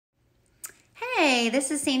Hey,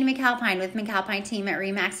 this is Sandy McAlpine with McAlpine team at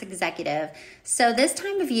RE/MAX Executive. So this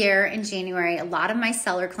time of year in January, a lot of my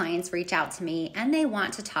seller clients reach out to me and they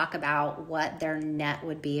want to talk about what their net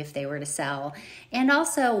would be if they were to sell. And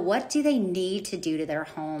also, what do they need to do to their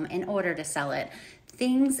home in order to sell it?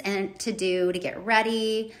 Things and to do to get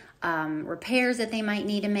ready, repairs that they might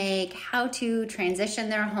need to make, how to transition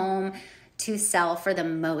their home to sell for the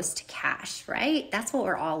most cash, right? That's what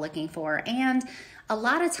we're all looking for. And a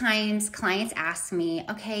lot of times clients ask me,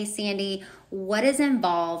 okay, Sandy, what is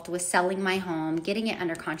involved with selling my home, getting it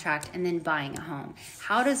under contract, and then buying a home?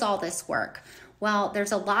 How does all this work? Well,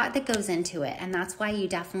 there's a lot that goes into it, and that's why you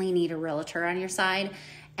definitely need a realtor on your side.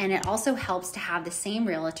 And it also helps to have the same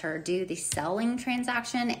realtor do the selling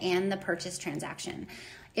transaction and the purchase transaction.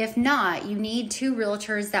 If not, you need two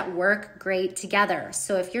realtors that work great together.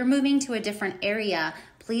 So if you're moving to a different area,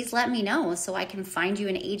 please let me know so I can find you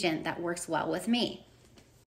an agent that works well with me.